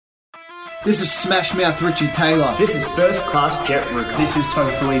This is Smash Mouth Ritchie Taylor. This is First Class Jet Ruger. This is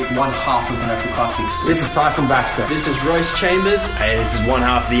Toby Philippe, one half of the Natural Classics. This is Tyson Baxter. This is Royce Chambers. Hey, this is one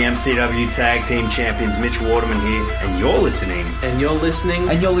half of the MCW Tag Team Champions, Mitch Waterman here, and you're listening. And you're listening.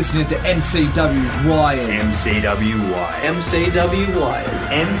 And you're listening to MCW Wired. MCW Wired. MCW Wired.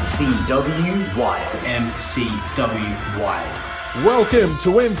 MCW Wired. MCW Wired. Welcome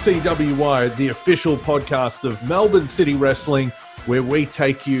to MCW Wired, the official podcast of Melbourne City Wrestling, where we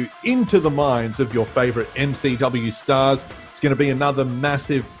take you into the minds of your favourite MCW stars. It's going to be another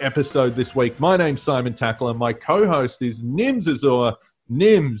massive episode this week. My name's Simon Tackler. My co-host is Nims Azor.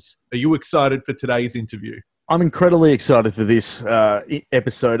 Nims, are you excited for today's interview? I'm incredibly excited for this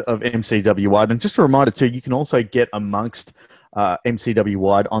episode of MCW Wired. And just a reminder too, you can also get amongst MCW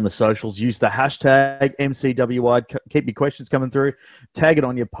Wired on the socials. Use the hashtag MCW Wired. Keep your questions coming through. Tag it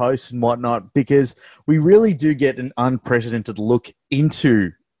on your posts and whatnot, because we really do get an unprecedented look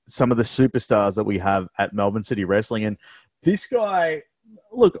into some of the superstars that we have at Melbourne City Wrestling. And this guy,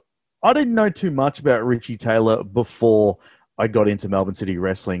 look, I didn't know too much about Ritchie Taylor before I got into Melbourne City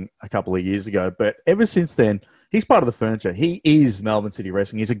Wrestling a couple of years ago. But ever since then, he's part of the furniture. He is Melbourne City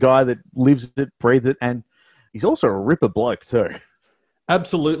Wrestling. He's a guy that lives it, breathes it, and he's also a ripper bloke too.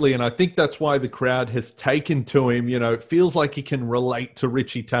 Absolutely, and I think that's why the crowd has taken to him. You know, it feels like he can relate to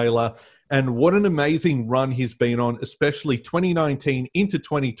Ritchie Taylor, and what an amazing run he's been on, especially 2019 into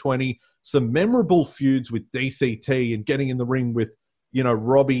 2020. Some memorable feuds with DCT and getting in the ring with, you know,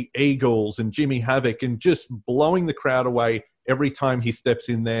 Robbie Eagles and Jimmy Havoc, and just blowing the crowd away every time he steps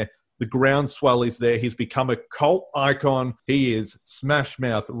in there. The groundswell is there. He's become a cult icon. He is Smash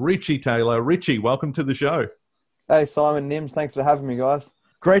Mouth Ritchie Taylor. Ritchie, welcome to the show. Hey, Simon, Nims, thanks for having me, guys.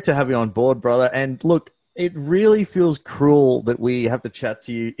 Great to have you on board, brother. And look, it really feels cruel that we have to chat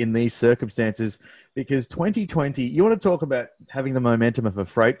to you in these circumstances, because 2020, you want to talk about having the momentum of a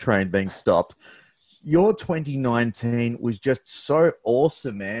freight train being stopped. Your 2019 was just so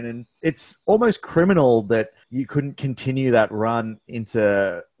awesome, man. And it's almost criminal that you couldn't continue that run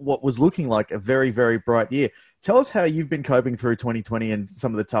into what was looking like a very, very bright year. Tell us how you've been coping through 2020 and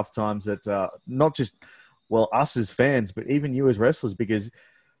some of the tough times that not just, well, us as fans, but even you as wrestlers, because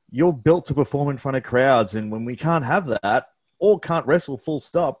you're built to perform in front of crowds. And when we can't have that or can't wrestle full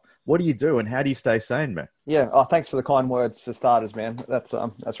stop, what do you do and how do you stay sane, man? Yeah. Oh, thanks for the kind words for starters, man.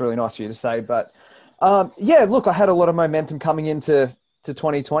 That's really nice of you to say. But yeah, look, I had a lot of momentum coming into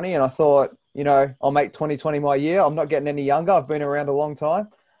 2020, and I thought, you know, I'll make 2020 my year. I'm not getting any younger. I've been around a long time.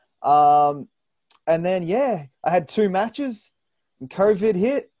 And then, yeah, I had 2 matches and COVID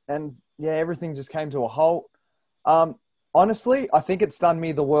hit, and yeah, everything just came to a halt. Honestly, I think it's done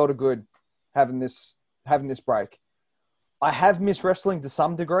me the world of good having this break. I have missed wrestling to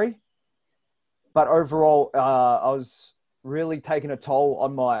some degree, but overall, I was really taking a toll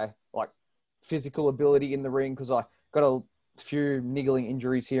on my physical ability in the ring, because I got a few niggling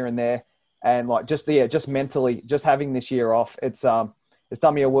injuries here and there, and just mentally, just having this year off, it's done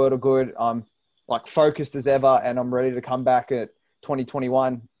me a world of good. I'm focused as ever, and I'm ready to come back at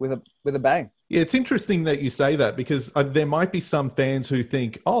 2021 with a bang. Yeah, it's interesting that you say that, because there might be some fans who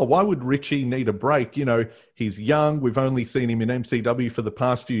think, oh, why would Ritchie need a break? You know, he's young. We've only seen him in MCW for the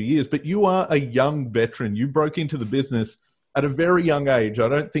past few years, but you are a young veteran. You broke into the business at a very young age. I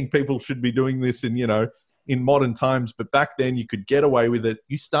don't think people should be doing this in modern times, but back then you could get away with it.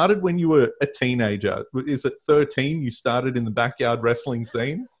 You started when you were a teenager. Is it 13 you started in the backyard wrestling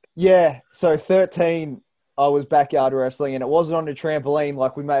scene? Yeah, so 13 I was backyard wrestling, and it wasn't on a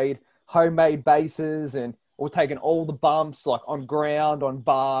trampoline. We made homemade bases, and we were taking all the bumps on ground, on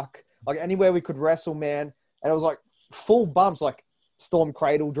bark, anywhere we could wrestle, man. And it was full bumps, storm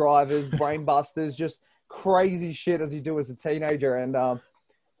cradle drivers, brain busters, just crazy shit as you do as a teenager. And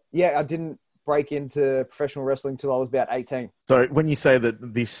yeah, I didn't break into professional wrestling until I was about 18. So when you say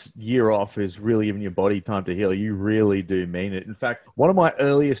that this year off is really giving your body time to heal, you really do mean it. In fact, one of my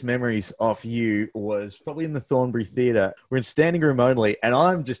earliest memories of you was probably in the Thornbury Theatre. We're in standing room only, and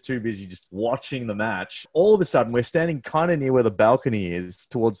I'm just too busy just watching the match. All of a sudden, we're standing kind of near where the balcony is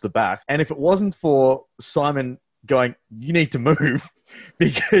towards the back. And if it wasn't for Simon going, you need to move,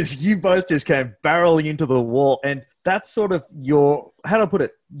 because you both just came barreling into the wall. And that's sort of how do I put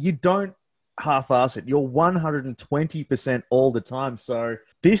it? You don't half-ass it. You're 120% all the time. So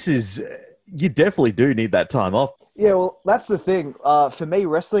this is, you definitely do need that time off. Yeah, well, that's the thing. For me,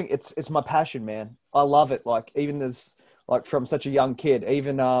 wrestling, it's my passion, man. I love it. Even as from such a young kid,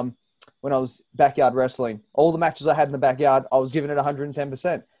 even when I was backyard wrestling, all the matches I had in the backyard, I was giving it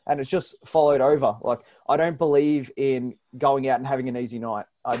 110%. And it's just followed over. I don't believe in going out and having an easy night.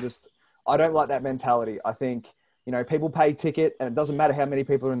 I don't like that mentality. I think, people pay ticket, and it doesn't matter how many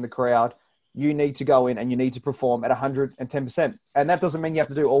people are in the crowd. you need to go in and you need to perform at 110%. And that doesn't mean you have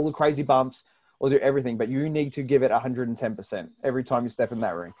to do all the crazy bumps or do everything, but you need to give it 110% every time you step in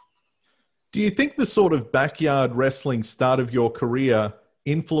that ring. Do you think the sort of backyard wrestling start of your career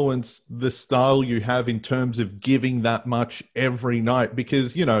influenced the style you have in terms of giving that much every night?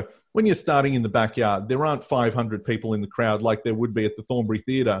 Because, you know, when you're starting in the backyard, there aren't 500 people in the crowd like there would be at the Thornbury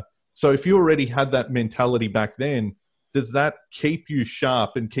Theatre. So if you already had that mentality back then, does that keep you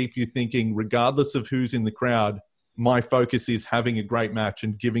sharp and keep you thinking, regardless of who's in the crowd, my focus is having a great match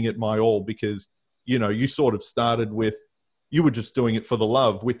and giving it my all? Because, you know, you sort of started with, you were just doing it for the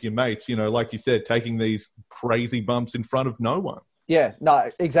love with your mates, you know, like you said, taking these crazy bumps in front of no one. Yeah, no,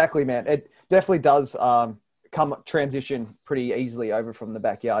 exactly, man. It definitely does transition pretty easily over from the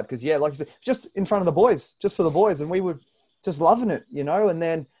backyard. Because, yeah, like you said, just in front of the boys, just for the boys. And we were just loving it, you know. And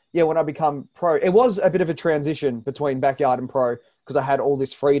then, yeah, when I become pro, it was a bit of a transition between backyard and pro because I had all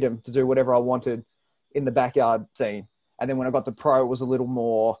this freedom to do whatever I wanted in the backyard scene. And then when I got to pro, it was a little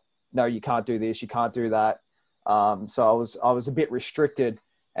more, no, you can't do this, you can't do that. So I was a bit restricted,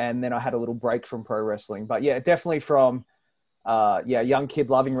 and then I had a little break from pro wrestling. But yeah, definitely from young kid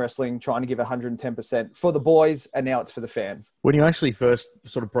loving wrestling, trying to give 110% for the boys, and now it's for the fans. When you actually first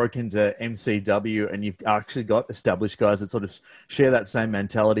sort of broke into MCW and you've actually got established guys that sort of share that same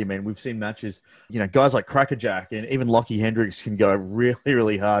mentality, I mean, we've seen matches, you know, guys like Crackerjack and even Lockie Hendricks can go really,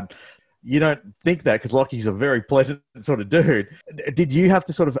 really hard. You don't think that because Lockie's a very pleasant sort of dude. Did you have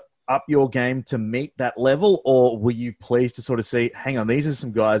to sort of up your game to meet that level, or were you pleased to sort of see, hang on, these are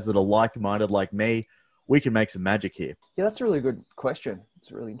some guys that are like-minded like me, we can make some magic here? Yeah, that's a really good question.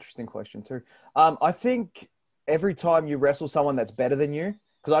 It's a really interesting question too. I think every time you wrestle someone that's better than you,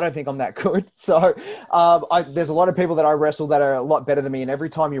 because I don't think I'm that good. So there's a lot of people that I wrestle that are a lot better than me. And every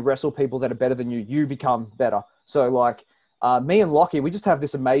time you wrestle people that are better than you, you become better. So like me and Lockie, we just have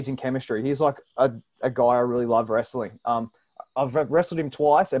this amazing chemistry. He's like a guy I really love wrestling. I've wrestled him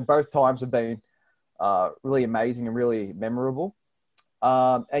twice, and both times have been really amazing and really memorable.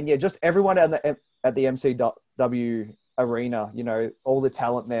 And yeah, just everyone at the MCW arena, you know, all the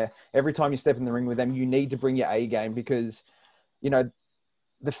talent there. Every time you step in the ring with them, you need to bring your A game because, you know,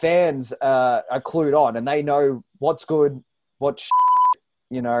 the fans are clued on and they know what's good, what's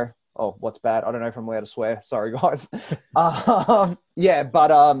you know. Oh, what's bad? I don't know if I'm allowed to swear. Sorry, guys. Yeah,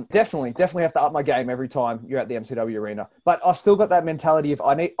 but definitely have to up my game every time you're at the MCW arena. But I've still got that mentality of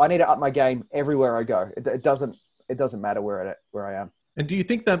I need to up my game everywhere I go. It doesn't matter where I am. And do you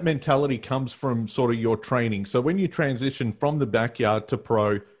think that mentality comes from sort of your training? So when you transitioned from the backyard to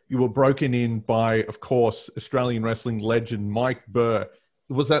pro, you were broken in by, of course, Australian wrestling legend Mike Burr.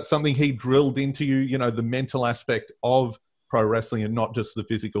 Was that something he drilled into you, you know, the mental aspect of pro wrestling and not just the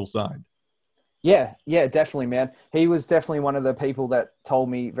physical side? Yeah, definitely, man. He was definitely one of the people that told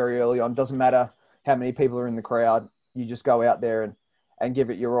me very early on, doesn't matter how many people are in the crowd, you just go out there and give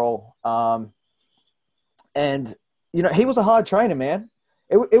it your all. And, you know, he was a hard trainer, man.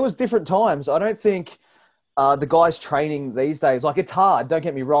 It was different times. I don't think the guys training these days, like it's hard, don't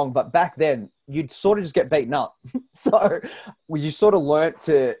get me wrong, but back then you'd sort of just get beaten up. So you sort of learnt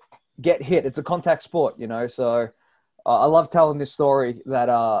to get hit. It's a contact sport, you know, so I love telling this story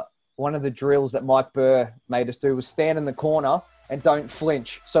that one of the drills that Mike Burr made us do was stand in the corner and don't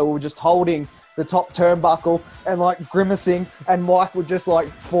flinch. So we were just holding the top turnbuckle and like grimacing, and Mike would just like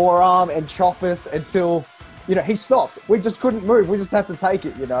forearm and chop us until, you know, he stopped. We just couldn't move. We just had to take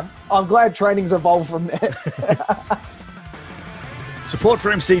it, you know. I'm glad training's evolved from there. Support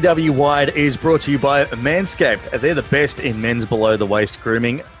for MCW Wired is brought to you by Manscaped. They're the best in men's below-the-waist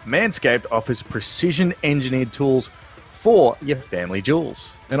grooming. Manscaped offers precision-engineered tools for your family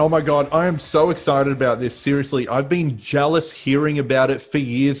jewels. And oh my God, I am so excited about this. Seriously, I've been jealous hearing about it for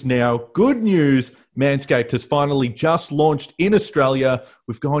years now. Good news, Manscaped has finally just launched in Australia.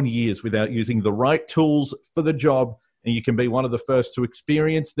 We've gone years without using the right tools for the job, and you can be one of the first to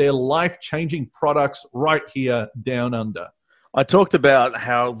experience their life-changing products right here down under. I talked about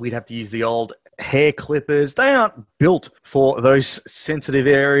how we'd have to use the old hair clippers. They aren't built for those sensitive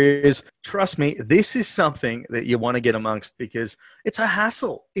areas. Trust me, this is something that you want to get amongst because it's a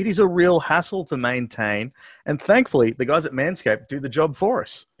hassle. It is a real hassle to maintain. And thankfully, the guys at Manscaped do the job for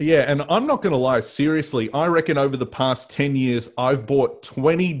us. Yeah, and I'm not going to lie, seriously, I reckon over the past 10 years, I've bought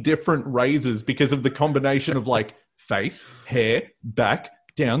 20 different razors because of the combination of like face, hair, back,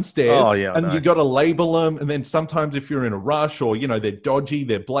 downstairs. Oh, yeah, and you got to label them. And then sometimes if you're in a rush or, you know, they're dodgy,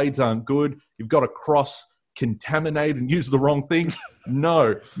 their blades aren't good, you've got to cross-contaminate and use the wrong thing.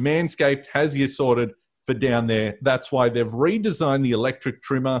 No, Manscaped has you sorted. for down there. That's why they've redesigned the electric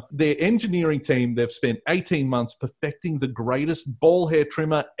trimmer. Their engineering team, they've spent 18 months perfecting the greatest ball hair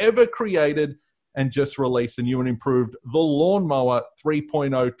trimmer ever created and just released a new and improved the Lawnmower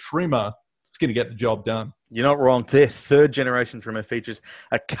 3.0 trimmer. It's going to get the job done. You're not wrong. Their third generation trimmer features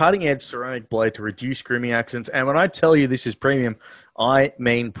a cutting-edge ceramic blade to reduce grooming accidents. And when I tell you this is premium, I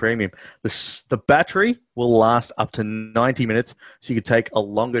mean premium. The battery will last up to 90 minutes, so you can take a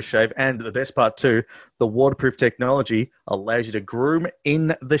longer shave. And the best part too, the waterproof technology allows you to groom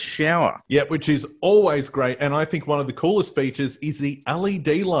in the shower. Yeah, which is always great. And I think one of the coolest features is the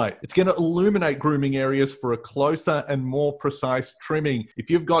LED light. It's going to illuminate grooming areas for a closer and more precise trimming. If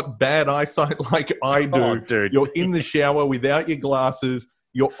you've got bad eyesight like I do, dude, you're in the shower without your glasses,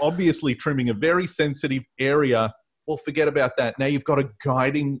 you're obviously trimming a very sensitive area. Well, forget about that. Now you've got a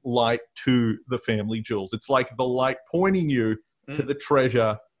guiding light to the family jewels. It's like the light pointing you to the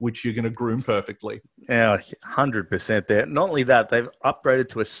treasure, which you're going to groom perfectly. Yeah, 100% there. Not only that, they've upgraded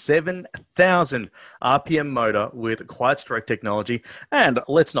to a 7,000 RPM motor with quiet stroke technology. And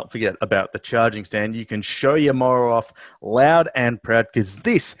let's not forget about the charging stand. You can show your mower off loud and proud because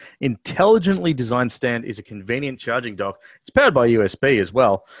this intelligently designed stand is a convenient charging dock. It's powered by USB as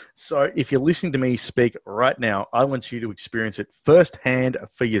well. So if you're listening to me speak right now, I want you to experience it firsthand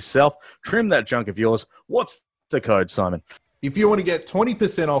for yourself. Trim that junk of yours. What's the code, Simon? If you want to get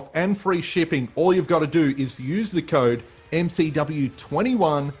 20% off and free shipping, all you've got to do is use the code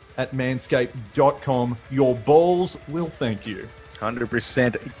MCW21 at manscaped.com. Your balls will thank you.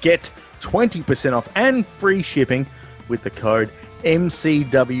 100%. Get 20% off and free shipping with the code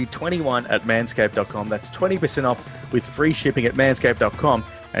MCW21 at manscaped.com. That's 20% off with free shipping at manscaped.com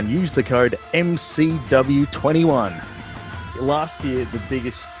and use the code MCW21. Last year, the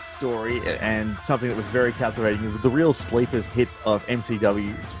biggest story and something that was very captivating, the real sleepers hit of MCW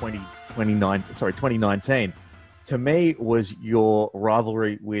 2019, to me, was your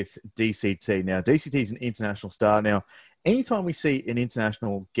rivalry with DCT. Now, DCT is an international star. Now, anytime we see an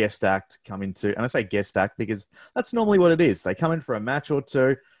international guest act come into, and I say guest act because that's normally what it is. They come in for a match or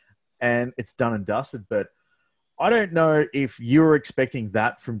two and it's done and dusted, but I don't know if you were expecting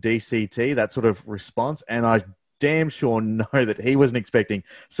that from DCT, that sort of response, and I damn sure know that he wasn't expecting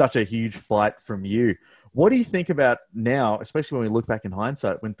such a huge fight from you. What do you think about now, especially when we look back in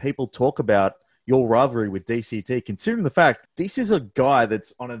hindsight, when people talk about your rivalry with DCT, considering the fact this is a guy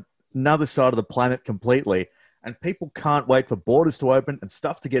that's on another side of the planet completely, and people can't wait for borders to open and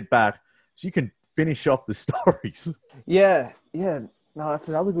stuff to get back so you can finish off the stories? Yeah. No, that's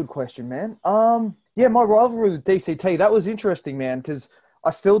another good question, man. Yeah, my rivalry with DCT, that was interesting, man, because I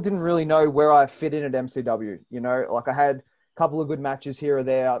still didn't really know where I fit in at MCW. You know, like I had a couple of good matches here or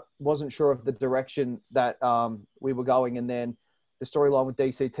there. I wasn't sure of the direction that we were going. And then the storyline with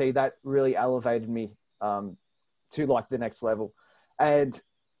DCT, that really elevated me to like the next level. And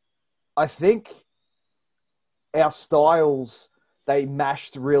I think our styles, they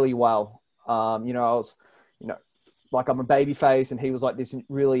mashed really well. You know, I was, like I'm a baby face and he was like this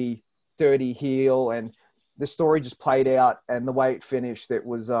really dirty heel, and the story just played out, and the way it finished, it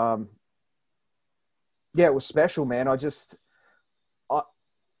was, it was special, man.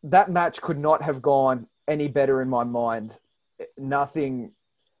 That match could not have gone any better in my mind. Nothing,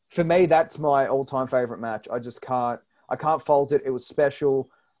 for me, that's my all-time favorite match. I can't fault it. It was special.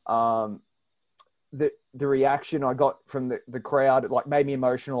 The reaction I got from the crowd, it like made me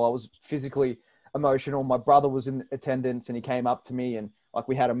emotional. I was physically emotional. My brother was in attendance and he came up to me and like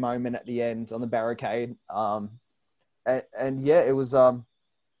we had a moment at the end on the barricade. And yeah, it was, I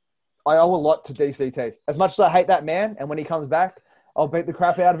owe a lot to DCT. As much as I hate that man, and when he comes back, I'll beat the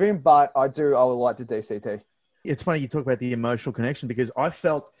crap out of him, but I do owe a lot to DCT. It's funny you talk about the emotional connection because I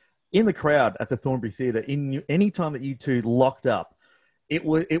felt in the crowd at the Thornbury Theatre, any time that you two locked up, it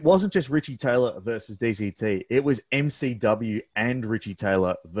wasn't just Ritchie Taylor versus DCT. It was MCW and Ritchie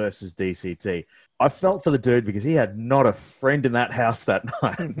Taylor versus DCT. I felt for the dude because he had not a friend in that house that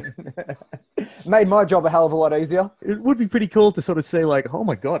night. Made my job a hell of a lot easier. It would be pretty cool to sort of see like, oh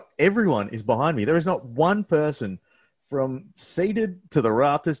my God, everyone is behind me. There is not one person from seated to the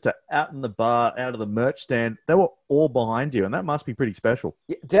rafters to out in the bar, out of the merch stand. They were all behind you, and that must be pretty special.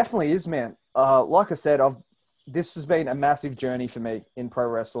 It definitely is, man. Like I said, this has been a massive journey for me in pro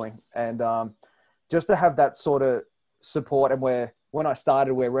wrestling, and just to have that sort of support, and when I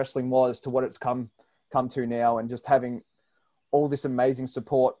started, where wrestling was to what it's come to now, and just having all this amazing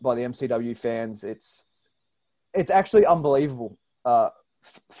support by the MCW fans, it's actually unbelievable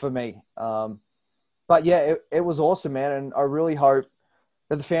for me. But yeah, it was awesome, man, and I really hope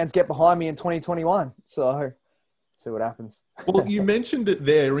that the fans get behind me in 2021. So see what happens. Well, you mentioned it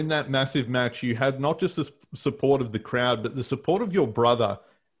there in that massive match. You had not just the support of the crowd, but the support of your brother.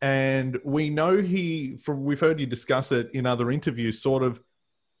 And we know we've heard you discuss it in other interviews, sort of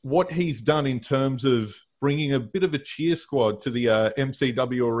what he's done in terms of bringing a bit of a cheer squad to the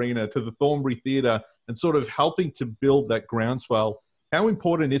MCW arena, to the Thornbury Theatre, and sort of helping to build that groundswell. How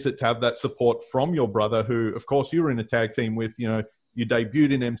important is it to have that support from your brother, who, of course, you were in a tag team with, you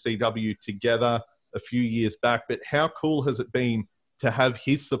debuted in MCW together a few years back, but how cool has it been to have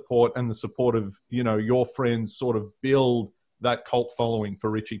his support and the support of, your friends sort of build that cult following for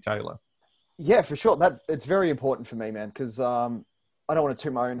Ritchie Taylor? Yeah, for sure. It's very important for me, man, because I don't want to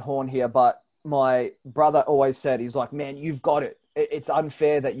toot my own horn here, but my brother always said, he's like, man, you've got it. It's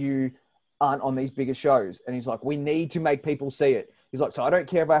unfair that you aren't on these bigger shows. And he's like, we need to make people see it. He's like, so I don't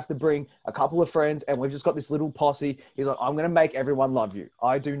care if I have to bring a couple of friends and we've just got this little posse. He's like, I'm going to make everyone love you.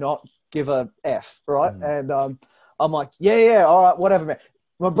 I do not give a F, right? And I'm like, yeah, all right, whatever, man.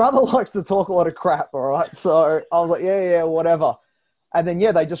 My brother likes to talk a lot of crap, all right? So I was like, yeah, whatever. And then,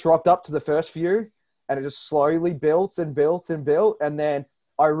 they just rocked up to the first few and it just slowly built and built and built. And then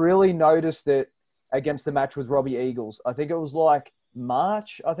I really noticed it against the match with Robbie Eagles. I think it was like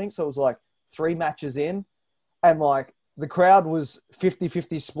March, so it was like 3 matches in. And like, the crowd was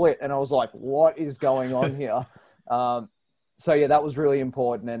 50-50 split, and I was like, what is going on here? So, that was really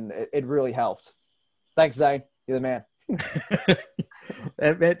important, and it really helped. Thanks, Zane. You're the man.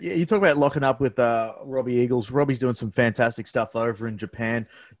 Man, you talk about locking up with Robbie Eagles. Robbie's doing some fantastic stuff over in Japan.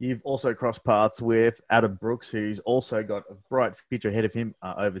 You've also crossed paths with Adam Brooks, who's also got a bright future ahead of him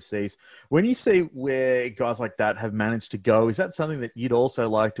overseas. When you see where guys like that have managed to go, is that something that you'd also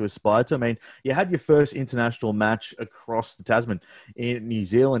like to aspire to? I mean, you had your first international match across the Tasman in New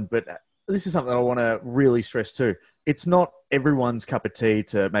Zealand, but this is something I want to really stress too. It's not everyone's cup of tea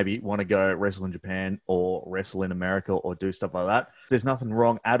to maybe want to go wrestle in Japan or wrestle in America or do stuff like that. There's nothing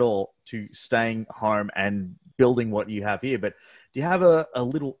wrong at all to staying home and building what you have here. But do you have a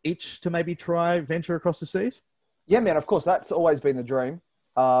little itch to maybe try venture across the seas? Yeah, man, of course. That's always been the dream.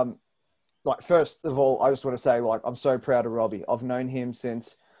 First of all, I just want to say, I'm so proud of Robbie. I've known him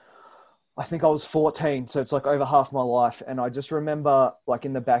since I think I was 14, so it's like over half my life. And I just remember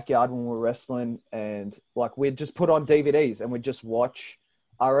in the backyard when we were wrestling and we'd just put on DVDs and we'd just watch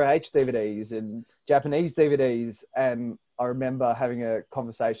ROH DVDs and Japanese DVDs. And I remember having a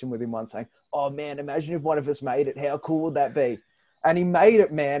conversation with him once saying, oh man, imagine if one of us made it. How cool would that be? And he made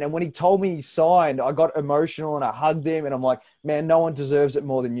it, man. And when he told me he signed, I got emotional and I hugged him and I'm like, man, no one deserves it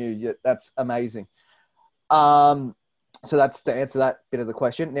more than you. That's amazing. So that's to answer that bit of the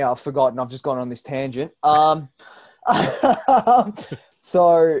question. Now I've forgotten. I've just gone on this tangent.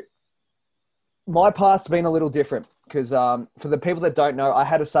 So my path's been a little different because for the people that don't know, I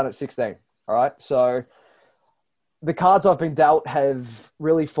had a son at 16. All right. So the cards I've been dealt have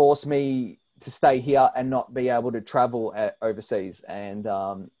really forced me to stay here and not be able to travel overseas and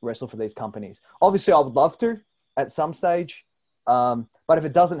wrestle for these companies. Obviously, I would love to at some stage. But if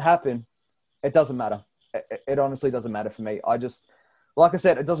it doesn't happen, it doesn't matter. It honestly doesn't matter for me. Like I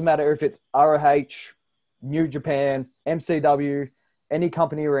said, it doesn't matter if it's ROH, New Japan, MCW, any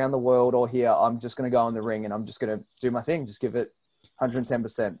company around the world or here. I'm just going to go in the ring and I'm just going to do my thing. Just give it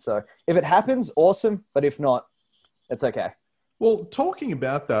 110%. So if it happens, awesome. But if not, it's okay. Well, talking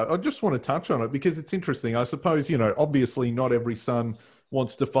about that, I just want to touch on it because it's interesting. I suppose, obviously not every son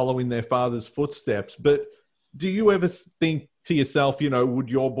wants to follow in their father's footsteps, but do you ever think to yourself, would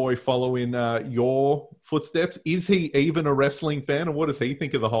your boy follow in your footsteps? Is he even a wrestling fan, or what does he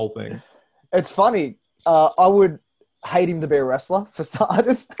think of the whole thing? It's funny. I would hate him to be a wrestler, for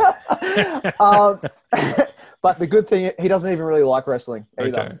starters. But the good thing, he doesn't even really like wrestling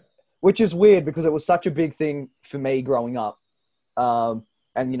either, okay. Which is weird because it was such a big thing for me growing up.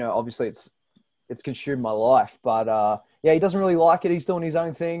 And, obviously it's consumed my life. But, he doesn't really like it. He's doing his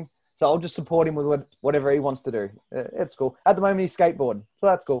own thing. So I'll just support him with whatever he wants to do. It's cool. At the moment, he's skateboarding. So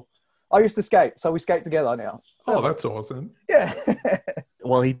that's cool. I used to skate, so we skate together now. Oh, that's awesome. Yeah.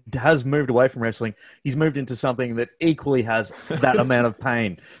 Well, he has moved away from wrestling. He's moved into something that equally has that amount of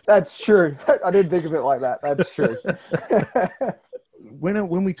pain. That's true. I didn't think of it like that. That's true.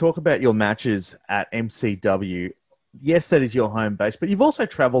 When we talk about your matches at MCW, yes, that is your home base, but you've also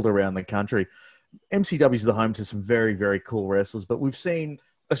traveled around the country. MCW is the home to some very, very cool wrestlers, but we've seen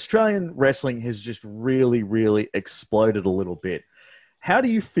Australian wrestling has just really, really exploded a little bit. How do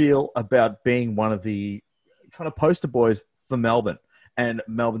you feel about being one of the kind of poster boys for Melbourne and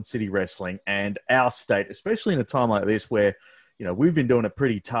Melbourne City Wrestling and our state, especially in a time like this where, we've been doing it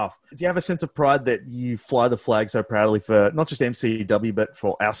pretty tough? Do you have a sense of pride that you fly the flag so proudly for not just MCW, but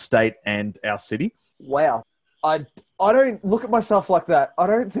for our state and our city? Wow. I don't look at myself like that. I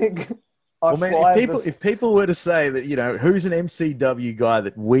don't think I Well, man, fly if people were to say that, who's an MCW guy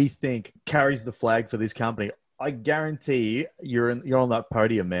that we think carries the flag for this company, I guarantee you're on that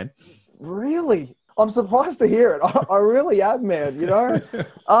podium, man. Really? I'm surprised to hear it. I really am, man,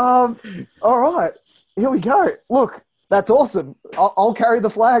 all right, here we go. Look, that's awesome. I'll carry the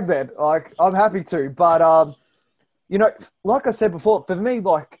flag then. Like, I'm happy to. But, like I said before, for me,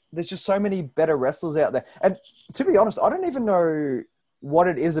 like, there's just so many better wrestlers out there. And to be honest, I don't even know what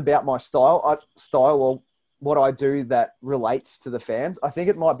it is about my style or what I do that relates to the fans. I think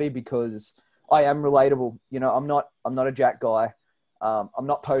it might be because I am relatable. I'm not a jack guy. I'm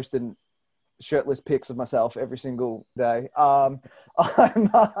not posting shirtless pics of myself every single day. I'm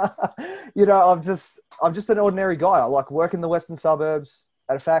just an ordinary guy. I like work in the western suburbs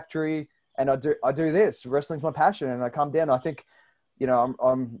at a factory, and I do this. Wrestling's my passion, and I come down. I think, I'm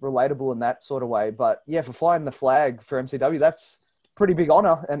relatable in that sort of way. But yeah, for flying the flag for MCW, that's pretty big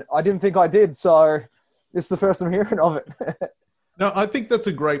honor, and I didn't think I did, so this is the first I'm hearing of it. No, I think that's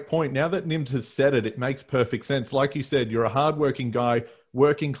a great point. Now that Nims has said it, it makes perfect sense. Like you said, you're a hardworking guy,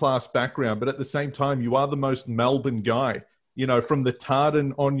 working class background, but at the same time, you are the most Melbourne guy. From the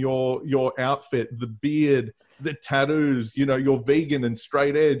tartan on your outfit, the beard, the tattoos, you're vegan and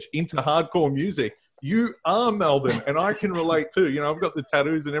straight edge into hardcore music. You are Melbourne, and I can relate too. I've got the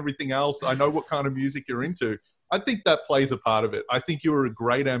tattoos and everything else. I know what kind of music you're into. I think that plays a part of it. I think you're a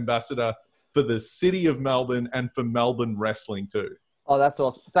great ambassador for the city of Melbourne and for Melbourne wrestling too. Oh, that's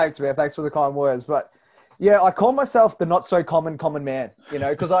awesome. Thanks, man. Thanks for the kind words. But yeah, I call myself the not so common man,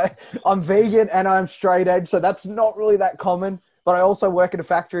 because I'm vegan and I'm straight edge. So that's not really that common. But I also work in a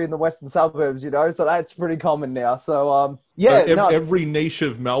factory in the western suburbs, so that's pretty common now. So, every niche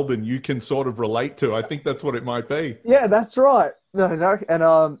of Melbourne you can sort of relate to. I think that's what it might be. Yeah, that's right. No.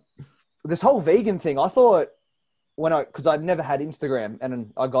 And this whole vegan thing, I thought because I'd never had Instagram,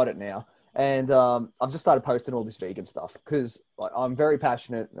 and I got it now. And I've just started posting all this vegan stuff because I'm very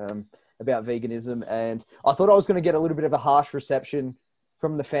passionate about veganism. And I thought I was going to get a little bit of a harsh reception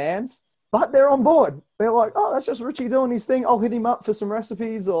from the fans, but they're on board. They're like, oh, that's just Ritchie doing his thing. I'll hit him up for some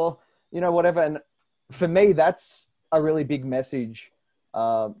recipes or, whatever. And for me, that's a really big message.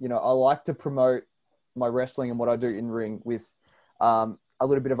 I like to promote my wrestling and what I do in ring with a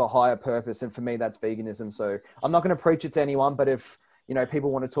little bit of a higher purpose. And for me, that's veganism. So I'm not going to preach it to anyone, but if,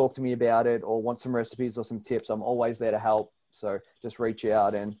 people want to talk to me about it or want some recipes or some tips, I'm always there to help. So just reach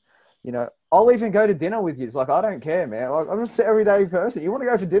out and, I'll even go to dinner with you. It's like, I don't care, man. Like, I'm just an everyday person. You want to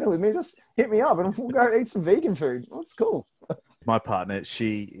go for dinner with me? Just hit me up and we'll go eat some vegan food. That's cool. My partner,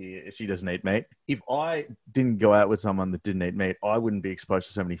 she doesn't eat meat. If I didn't go out with someone that didn't eat meat, I wouldn't be exposed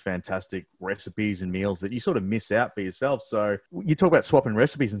to so many fantastic recipes and meals that you sort of miss out for yourself. So you talk about swapping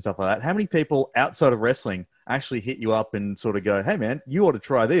recipes and stuff like that. How many people outside of wrestling actually hit you up and sort of go, hey, man, you ought to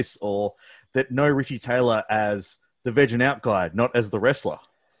try this, or that know Ritchie Taylor as the veg and out guy, not as the wrestler?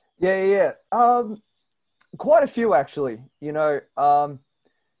 Yeah. Quite a few, actually, because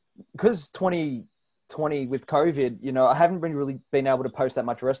 2020 with COVID, I haven't really been able to post that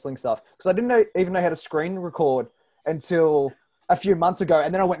much wrestling stuff because I didn't even know how to screen record until a few months ago.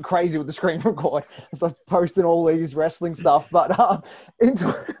 And then I went crazy with the screen record. So I was posting all these wrestling stuff, but I'm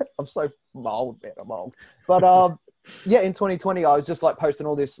so old, man. I'm old. But in 2020, I was just like posting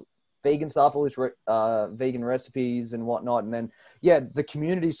all this vegan stuff, all this vegan recipes and whatnot. And then, the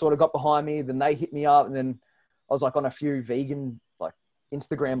community sort of got behind me. Then they hit me up. And then I was like on a few vegan, like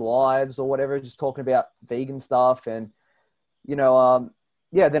Instagram lives or whatever, just talking about vegan stuff. And, then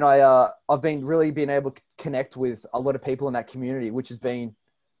I've been really being able to connect with a lot of people in that community, which has been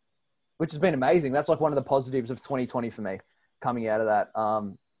amazing. That's like one of the positives of 2020 for me coming out of that,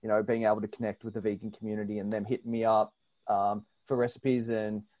 being able to connect with the vegan community and them hitting me up for recipes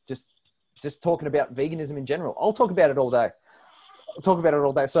and just talking about veganism in general. I'll talk about it all day.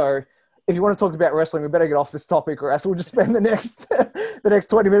 So if you want to talk about wrestling, we better get off this topic or else we'll just spend the next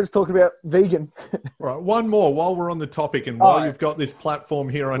 20 minutes talking about vegan. Right. One more while we're on the topic and while you've got this platform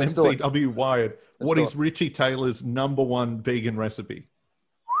here on MCW Wired, what is Ritchie Taylor's number one vegan recipe?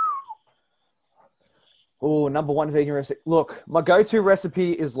 Oh, number one vegan recipe. Look, my go-to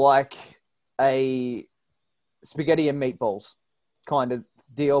recipe is like a spaghetti and meatballs kind of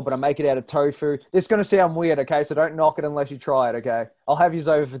deal, but I make it out of tofu. It's going to sound weird, okay? So don't knock it unless you try it, okay? I'll have you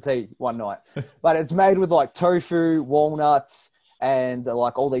over for tea one night. But it's made with like tofu, walnuts, and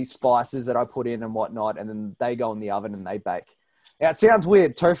like all these spices that I put in and whatnot, and then they go in the oven and they bake. Now, it sounds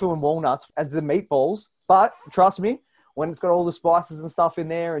weird, tofu and walnuts as the meatballs, but trust me, when it's got all the spices and stuff in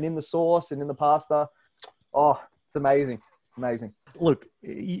there and in the sauce and in the pasta, oh, it's amazing. Amazing. Look,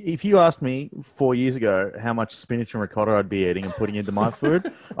 if you asked me 4 years ago how much spinach and ricotta I'd be eating and putting into my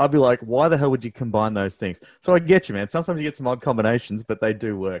food, I'd be like, why the hell would you combine those things? So I get you, man. Sometimes you get some odd combinations, but they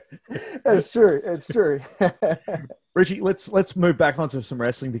do work. It's true. It's true. Richie, let's move back onto some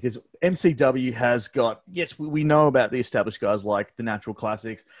wrestling because MCW has got, yes, we know about the established guys like the Natural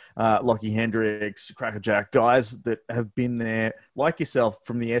Classics, Lockie Hendricks, Crackerjack, guys that have been there like yourself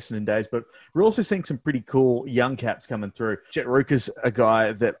from the Essendon days, but we're also seeing some pretty cool young cats coming through. Jet Ruka's a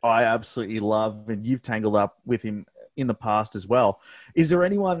guy that I absolutely love, and you've tangled up with him in the past as well. Is there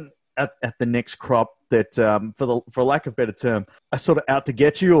anyone at the next crop that, for lack of a better term, are sort of out to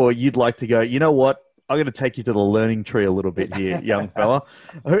get you, or you'd like to go, you know what? I'm going to take you to the learning tree a little bit here, young fella.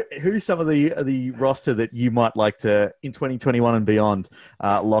 Who's some of the roster that you might like to, in 2021 and beyond,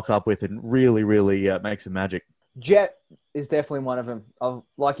 lock up with and really, really make some magic? Jet is definitely one of them.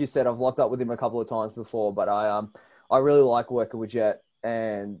 Like you said, I've locked up with him a couple of times before, but I really like working with Jet.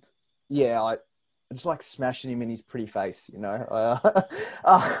 And, yeah, I just like smashing him in his pretty face, you know.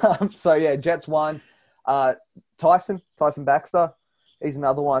 So, yeah, Jet's one. Tyson Baxter, he's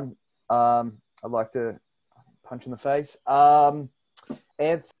another one. I'd like to punch in the face. Anth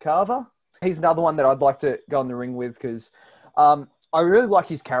Carver, he's another one that I'd like to go in the ring with because I really like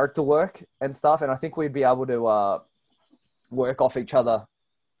his character work and stuff, and I think we'd be able to work off each other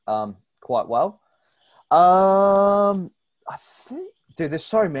quite well. I think, dude, there's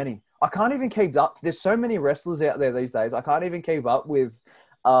so many. I can't even keep up. There's so many wrestlers out there these days. I can't even keep up with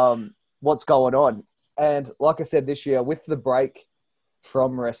what's going on. And like I said, this year, with the break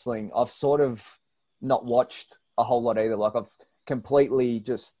from wrestling, I've sort of not watched a whole lot either. Like I've completely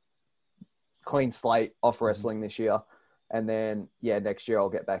just clean slate off wrestling this year. And then, yeah, next year I'll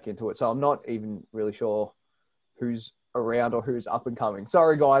get back into it. So I'm not even really sure who's around or who's up and coming.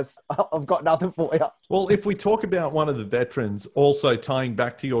 Sorry, guys. I've got nothing for you. Well, if we talk about one of the veterans, also tying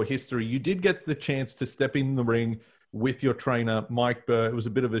back to your history, you did get the chance to step in the ring with your trainer, Mike Burr. It was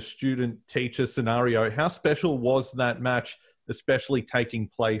a bit of a student-teacher scenario. How special was that match, especially taking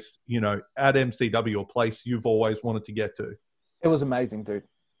place, you know, at MCW, a place you've always wanted to get to? It was amazing, dude.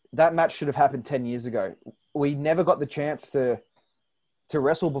 That match should have happened 10 years ago. We never got the chance to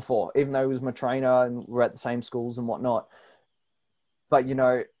wrestle before, even though he was my trainer and we're at the same schools and whatnot. But, you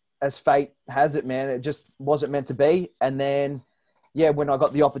know, as fate has it, man, it just wasn't meant to be. And then, yeah, when I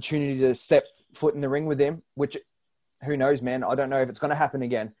got the opportunity to step foot in the ring with him, which, who knows, man, I don't know if it's going to happen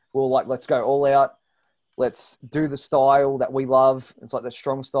again. We're like, let's go all out. Let's do the style that we love. It's like the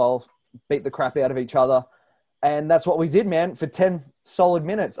strong style, beat the crap out of each other. And that's what we did, man, for 10 solid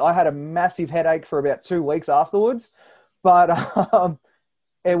minutes. I had a massive headache for about 2 weeks afterwards, but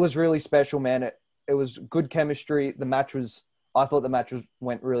it was really special, man. It was good chemistry. I thought the match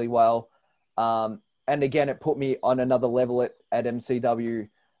went really well. And again, it put me on another level at MCW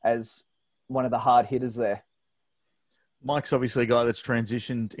as one of the hard hitters there. Mike's obviously a guy that's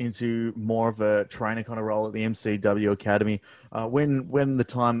transitioned into more of a trainer kind of role at the MCW Academy. When the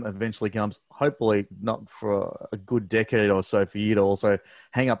time eventually comes, hopefully not for a good decade or so for you to also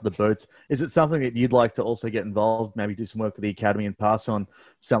hang up the boots, is it something that you'd like to also get involved, maybe do some work with the Academy and pass on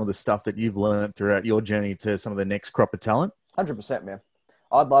some of the stuff that you've learned throughout your journey to some of the next crop of talent? 100%, man.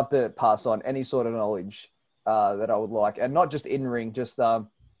 I'd love to pass on any sort of knowledge that I would like, and not just in ring, just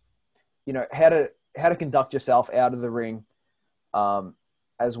you know, how to conduct yourself out of the ring,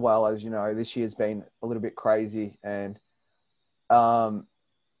 as well as, you know, this year's been a little bit crazy, and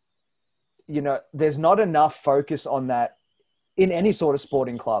you know, there's not enough focus on that in any sort of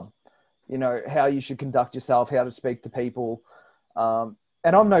sporting club. You know, how you should conduct yourself, how to speak to people, and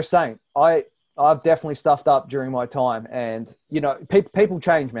I'm no saint. I've definitely stuffed up during my time, and, you know, people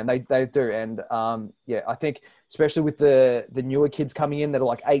change, man. They do. And yeah, I think especially with the newer kids coming in that are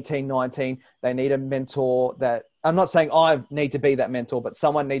like 18, 19, they need a mentor. That I'm not saying I need to be that mentor, but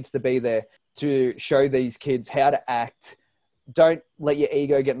someone needs to be there to show these kids how to act. Don't let your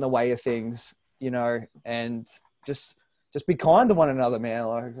ego get in the way of things, you know, and just be kind to one another, man.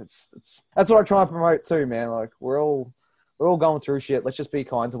 Like that's what I try and promote too, man. Like we're all going through shit. Let's just be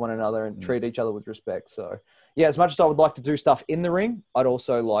kind to one another and treat each other with respect. So, yeah, as much as I would like to do stuff in the ring, I'd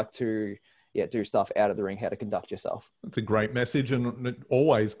also like to, do stuff out of the ring, how to conduct yourself. That's a great message, and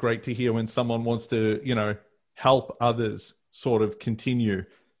always great to hear when someone wants to, you know, help others sort of continue,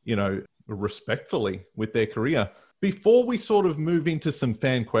 you know, respectfully with their career. Before we sort of move into some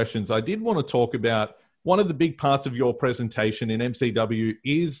fan questions, I did want to talk about one of the big parts of your presentation in MCW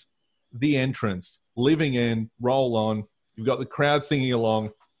is the entrance, living in, roll on. You've got the crowd singing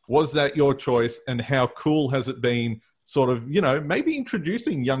along. Was that your choice? And how cool has it been sort of, maybe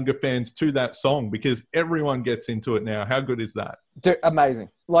introducing younger fans to that song because everyone gets into it now. How good is that? Dude, amazing.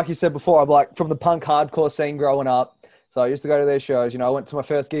 Like you said before, I'm like from the punk hardcore scene growing up. So I used to go to their shows. I went to my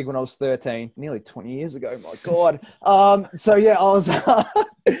first gig when I was 13, nearly 20 years ago. My God. So yeah, I was,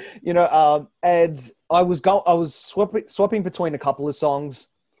 and I was swapping between a couple of songs,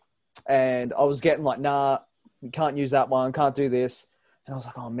 and I was getting like, nah, you can't use that one, can't do this. And I was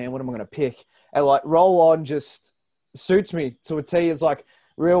like, oh man, what am I going to pick? And like Roll On just suits me to a T. It's like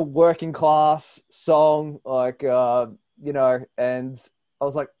real working class song, like, and I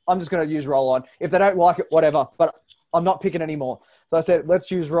was like, I'm just going to use Roll On. If they don't like it, whatever, but I'm not picking anymore. So I said, let's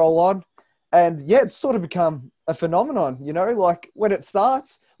use Roll On. And yeah, it's sort of become a phenomenon, like when it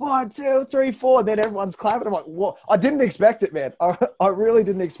starts, 1, 2, 3, 4, and then everyone's clapping. I'm like, what? I didn't expect it, man. I really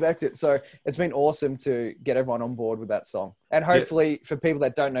didn't expect it. So it's been awesome to get everyone on board with that song. And hopefully for people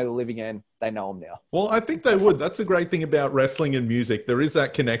that don't know The Living End, they know them now. Well, I think they would. That's the great thing about wrestling and music. There is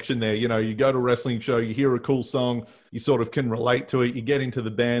that connection there. You go to a wrestling show, you hear a cool song, you sort of can relate to it, you get into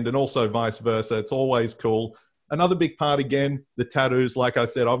the band, and also vice versa. It's always cool. Another big part, again, the tattoos. Like I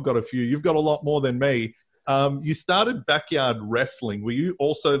said, I've got a few. You've got a lot more than me. You started backyard wrestling. Were you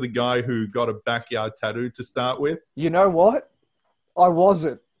also the guy who got a backyard tattoo to start with? You know what? I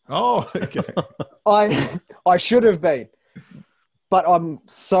wasn't. Oh, okay. I should have been, but I'm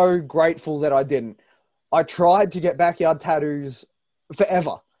so grateful that I didn't. I tried to get backyard tattoos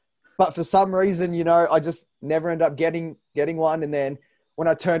forever, but for some reason, I just never ended up getting one. And then when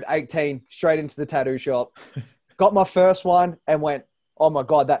I turned 18, straight into the tattoo shop, got my first one and went, oh my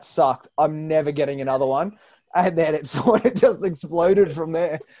God, that sucked. I'm never getting another one. And then it sort of just exploded from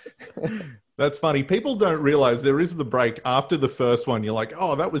there. That's funny. People don't realize there is the break after the first one. You're like,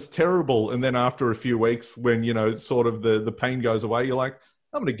 oh, that was terrible. And then after a few weeks when, sort of the pain goes away, you're like,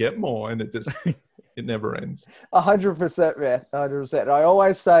 I'm going to get more. And it just, it never ends. 100%, man. 100%. I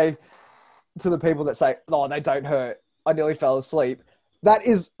always say to the people that say, oh, they don't hurt, I nearly fell asleep. That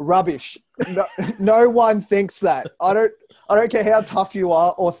is rubbish. No one thinks that. I don't care how tough you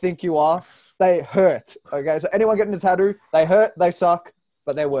are or think you are. They hurt. Okay, so anyone getting a tattoo, they hurt, they suck,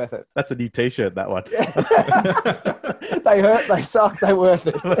 but they're worth it. That's a new T-shirt, that one. They hurt, they suck, they're worth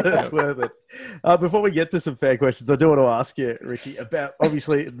it. That's worth it. Before we get to some fair questions, I do want to ask you, Ritchie, about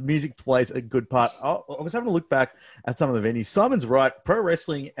obviously the music plays a good part. I was having a look back at some of the venues. Simon's right, pro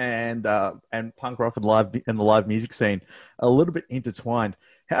wrestling and punk rock and the live music scene are a little bit intertwined.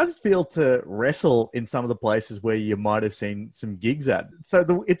 How does it feel to wrestle in some of the places where you might have seen some gigs at?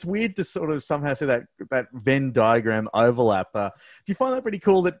 So it's weird to sort of somehow see that Venn diagram overlap. Do you find that pretty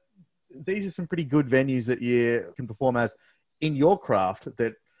cool that these are some pretty good venues that you can perform as in your craft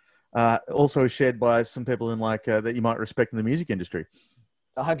that also shared by some people in that you might respect in the music industry?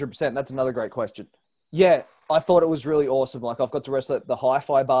 100%. That's another great question. Yeah, I thought it was really awesome. Like I've got to wrestle at the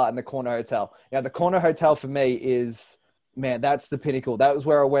Hi-Fi Bar and the Corner Hotel. Now the Corner Hotel for me is, man, that's the pinnacle. That was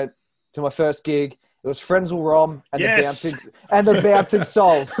where I went to my first gig. It was Frenzel Rom and the Bouncing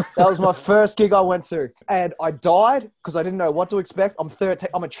Souls. That was my first gig I went to. And I died because I didn't know what to expect. I'm 13.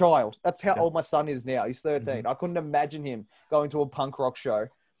 I'm a child. That's how old my son is now. He's 13. Mm-hmm. I couldn't imagine him going to a punk rock show.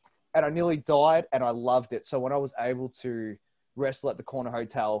 And I nearly died and I loved it. So when I was able to wrestle at the Corner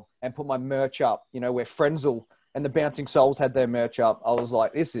Hotel and put my merch up, where Frenzel and the Bouncing Souls had their merch up, I was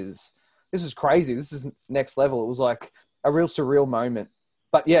like, this is crazy. This is next level. It was like a real surreal moment.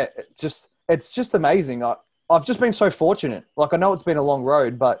 But yeah, it's just amazing. I've just been so fortunate. Like I know it's been a long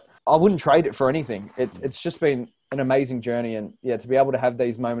road, but I wouldn't trade it for anything. It's just been an amazing journey, and yeah, to be able to have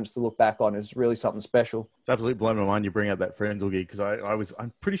these moments to look back on is really something special. It's absolutely blown my mind you bring up that Frenzel gig because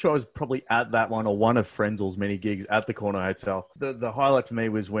I'm pretty sure I was probably at that one or one of Frenzel's many gigs at the Corner Hotel. The highlight for me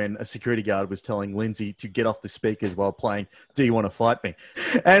was when a security guard was telling Lindsay to get off the speakers while playing "Do You Want to Fight Me?"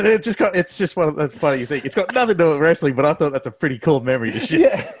 And it's just one of that's funny you think it's got nothing to do with wrestling, but I thought that's a pretty cool memory to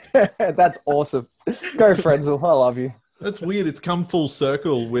share. Yeah, that's awesome. Go Frenzel, I love you. That's weird. It's come full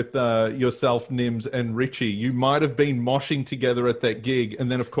circle with yourself, Nims, and Ritchie. You might have been moshing together at that gig,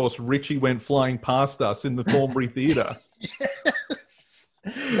 and then, of course, Ritchie went flying past us in the Thornbury Theatre. Yes.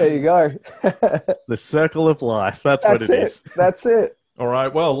 There you go. The circle of life. That's what it is. That's it. All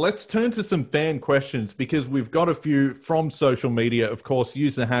right. Well, let's turn to some fan questions because we've got a few from social media. Of course,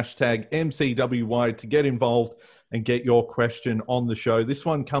 use the hashtag MCW Wired to get involved and get your question on the show. This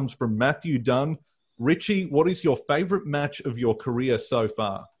one comes from Matthew Dunn. Ritchie, what is your favorite match of your career so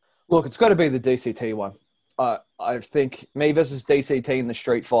far? Look, it's got to be the DCT one. I think me versus DCT in the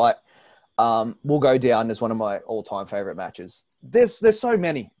street fight will go down as one of my all-time favorite matches. There's so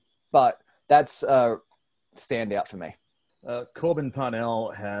many, but that's a standout for me. Corbin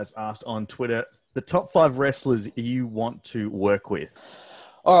Parnell has asked on Twitter, the top 5 wrestlers you want to work with.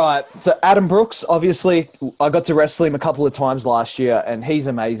 All right. So Adam Brooks, obviously, I got to wrestle him a couple of times last year, and he's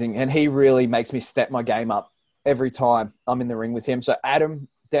amazing. And he really makes me step my game up every time I'm in the ring with him. So Adam,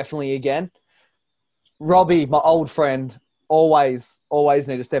 definitely again. Robbie, my old friend, always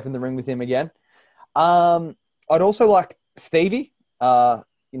need to step in the ring with him again. I'd also like Stevie, in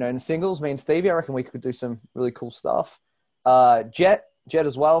the singles, me and Stevie. I reckon we could do some really cool stuff. Jet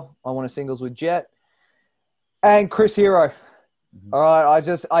as well. I want to singles with Jet. And Chris Hero. Mm-hmm. All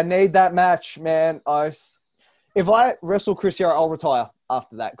right, I need that match, man. If I wrestle Chris Hero, I'll retire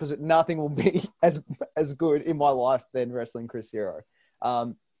after that because nothing will be as good in my life than wrestling Chris Hero.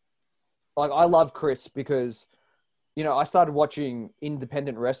 I love Chris because, I started watching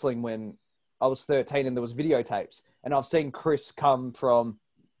independent wrestling when I was 13 and there was videotapes, and I've seen Chris come from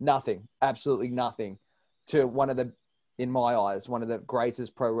nothing, absolutely nothing, to in my eyes, one of the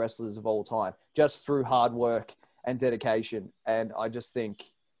greatest pro wrestlers of all time, just through hard work and dedication. And I just think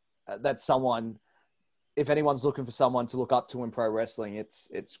that's someone, if anyone's looking for someone to look up to in pro wrestling, it's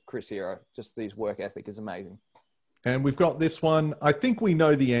Chris Hero. Just his work ethic is amazing. And we've got this one. I think we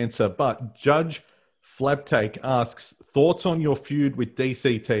know the answer, but Judge Flabtake asks, thoughts on your feud with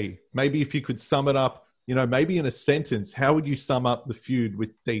DCT? Maybe if you could sum it up, maybe in a sentence, how would you sum up the feud with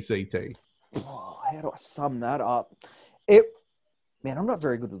DCT? Oh, how do I sum that up? I'm not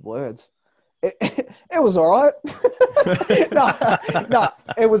very good with words. It was all right. No,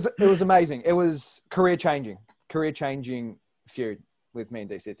 it was amazing. It was career changing feud with me and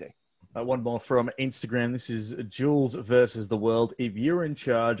DCT. One more from Instagram. This is Jules versus the World. If you're in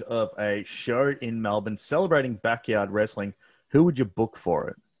charge of a show in Melbourne celebrating backyard wrestling, who would you book for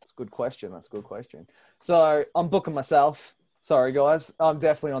it? That's a good question. So I'm booking myself. Sorry, guys. I'm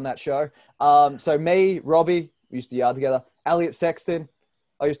definitely on that show. So me, Robbie, we used to yard together. Elliot Sexton,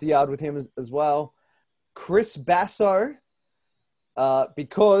 I used to yard with him as well. Chris Basso,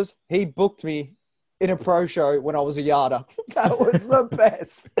 because he booked me in a pro show when I was a yarder. That was the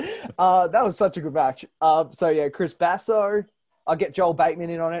best. That was such a good match. Chris Basso. I'll get Joel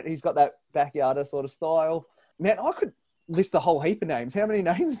Bateman in on it. He's got that backyarder sort of style. Man, I could list a whole heap of names. How many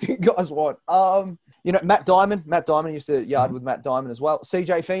names do you guys want? Matt Diamond. Matt Diamond used to yard with Matt Diamond as well.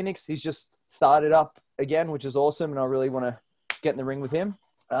 CJ Phoenix. He's just started up again, which is awesome, and I really want to get in the ring with him.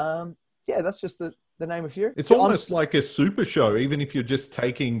 That's just the name of few. It's almost like a super show, even if you're just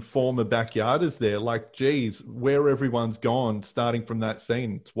taking former backyarders there. Like, geez, where everyone's gone, starting from that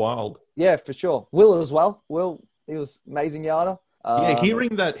scene. It's wild. Yeah, for sure. Will as well. Will, he was amazing yarder.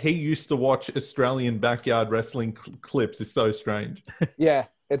 Hearing that he used to watch Australian backyard wrestling clips is so strange. Yeah,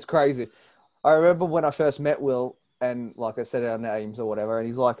 it's crazy. I remember when I first met Will, and I said our names or whatever, and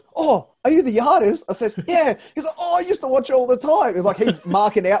he's like, "Oh, are you the yarders?" I said, "Yeah." He's like, "Oh, I used to watch it all the time." It's like he's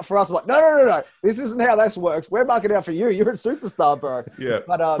marking out for us. I'm like, no. This isn't how this works. We're marking out for you. You're a superstar, bro. Yeah.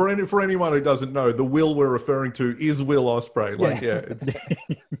 But for anyone who doesn't know, the Will we're referring to is Will Ospreay.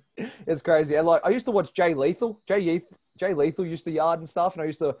 It's crazy. And I used to watch Jay Lethal. Jay Lethal used to yard and stuff, and I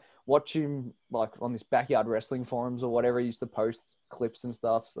used to watch him on this backyard wrestling forums or whatever. He used to post clips and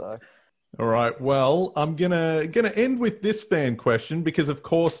stuff. So. All right. Well, I'm gonna end with this fan question because, of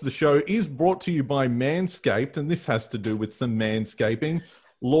course, the show is brought to you by Manscaped, and this has to do with some manscaping.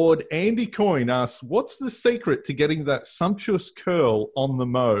 Lord Andy Coyne asks, "What's the secret to getting that sumptuous curl on the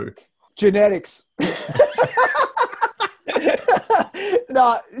mow?" Genetics.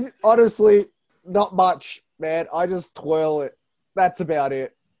 No, honestly, not much, man. I just twirl it. That's about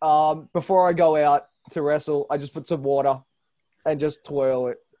it. Before I go out to wrestle, I just put some water and just twirl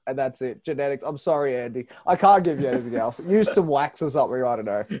it. And that's it. Genetics. I'm sorry, Andy. I can't give you anything else. Use some wax or something. I don't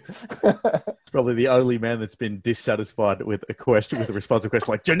know. It's probably the only man that's been dissatisfied with a response to a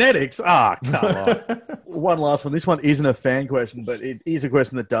question like genetics. Come on. One last one. This one isn't a fan question, but it is a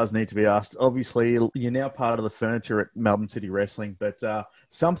question that does need to be asked. Obviously, you're now part of the furniture at Melbourne City Wrestling, but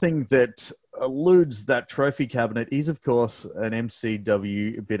something that eludes that trophy cabinet is, of course, an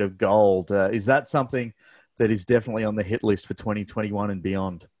MCW bit of gold. Is that something that is definitely on the hit list for 2021 and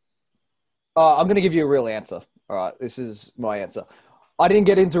beyond? I'm going to give you a real answer. All right, this is my answer. I didn't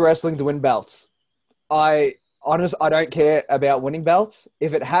get into wrestling to win belts. I don't care about winning belts.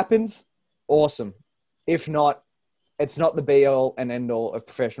 If it happens, awesome. If not, it's not the be all and end all of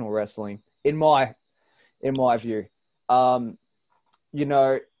professional wrestling, in my view. I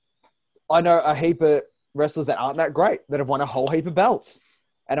know a heap of wrestlers that aren't that great that have won a whole heap of belts.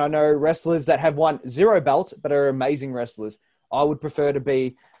 And I know wrestlers that have won 0 belts but are amazing wrestlers. I would prefer to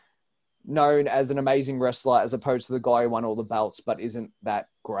be known as an amazing wrestler as opposed to the guy who won all the belts but isn't that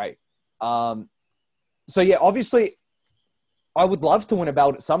great. Obviously, I would love to win a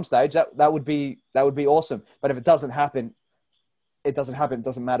belt at some stage. That would be awesome. But if it doesn't happen, it doesn't happen. It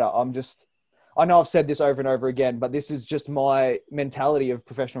doesn't matter. I know I've said this over and over again, but this is just my mentality of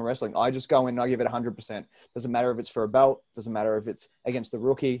professional wrestling. I just go in and I give it 100%. Doesn't matter if it's for a belt. Doesn't matter if it's against the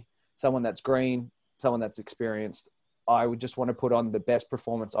rookie, someone that's green, someone that's experienced. I would just want to put on the best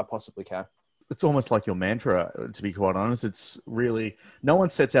performance I possibly can. It's almost like your mantra, to be quite honest. It's really, no one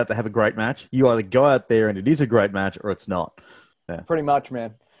sets out to have a great match. You either go out there and it is a great match or it's not. Yeah. Pretty much,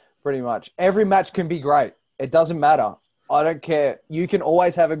 man. Pretty much. Every match can be great. It doesn't matter. I don't care. You can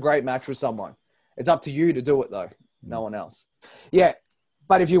always have a great match with someone. It's up to you to do it, though. No one else. Yeah.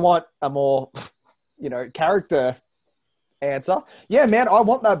 But if you want a more, character answer, yeah, man, I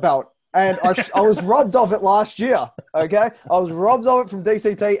want that belt. And I was robbed of it last year, okay? I was robbed of it from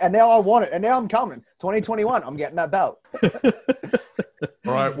DCT, and now I want it. And now I'm coming. 2021, I'm getting that belt.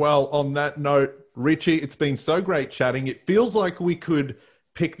 All right. Well, on that note, Ritchie, it's been so great chatting. It feels like we could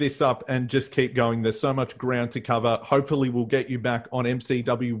pick this up and just keep going. There's so much ground to cover. Hopefully we'll get you back on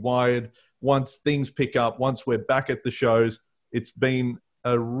MCW Wired once things pick up, once we're back at the shows. It's been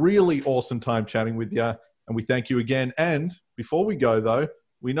a really awesome time chatting with you, and we thank you again. And before we go, though,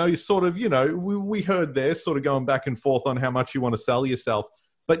 we know you sort of, we heard there sort of going back and forth on how much you want to sell yourself,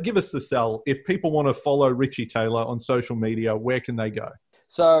 but give us the sell. If people want to follow Ritchie Taylor on social media, where can they go?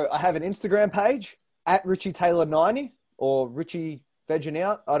 So I have an Instagram page at Ritchie Taylor 90 or Ritchie Vegging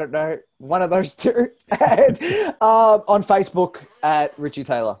Out. I don't know, one of those two. And on Facebook at Ritchie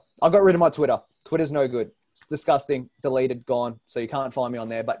Taylor. I got rid of my Twitter. Twitter's no good. It's disgusting. Deleted, gone. So you can't find me on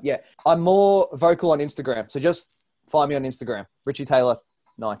there. But yeah, I'm more vocal on Instagram. So just find me on Instagram, Ritchie Taylor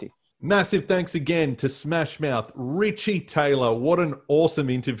 90. Massive thanks again to Smash Mouth Ritchie Taylor. What an awesome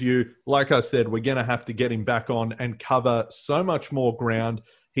interview. Like I said, we're going to have to get him back on and cover so much more ground.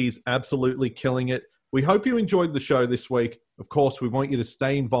 He's absolutely killing it. We hope you enjoyed the show this week. Of course, we want you to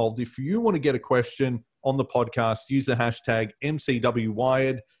stay involved. If you want to get a question on the podcast, use the hashtag MCW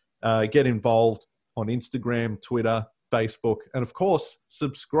Wired. Get involved on Instagram, Twitter, Facebook, and of course,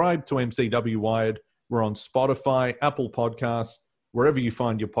 subscribe to MCW Wired. We're on Spotify, Apple Podcasts, wherever you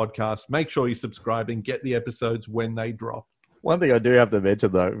find your podcast. Make sure you subscribe and get the episodes when they drop. One thing I do have to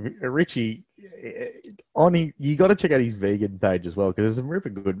mention, though, Ritchie, you got to check out his vegan page as well, because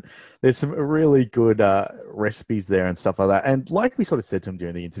there's some really good recipes there and stuff like that. And like we sort of said to him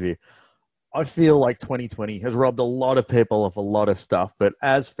during the interview, I feel like 2020 has robbed a lot of people of a lot of stuff. But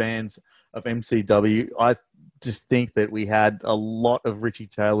as fans of MCW, I just think that we had a lot of Ritchie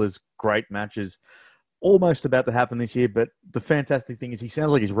Taylor's great matches almost about to happen this year. But the fantastic thing is he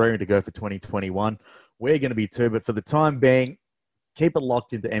sounds like he's ready to go for 2021. We're going to be too. But for the time being, keep it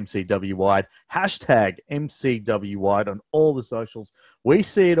locked into MCW Wide. Hashtag MCW Wide on all the socials. We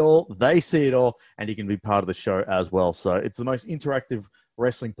see it all. They see it all. And you can be part of the show as well. So it's the most interactive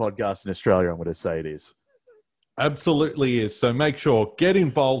wrestling podcast in Australia, I'm going to say it is. Absolutely is. So make sure, get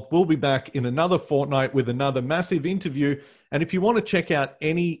involved. We'll be back in another fortnight with another massive interview. And if you want to check out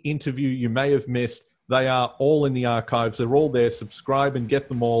any interview you may have missed, they are all in the archives. They're all there. Subscribe and get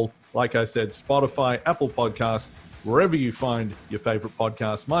them all. Like I said, Spotify, Apple Podcasts, wherever you find your favorite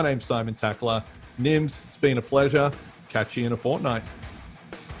podcast. My name's Simon Tackler. Nims, it's been a pleasure. Catch you in a fortnight.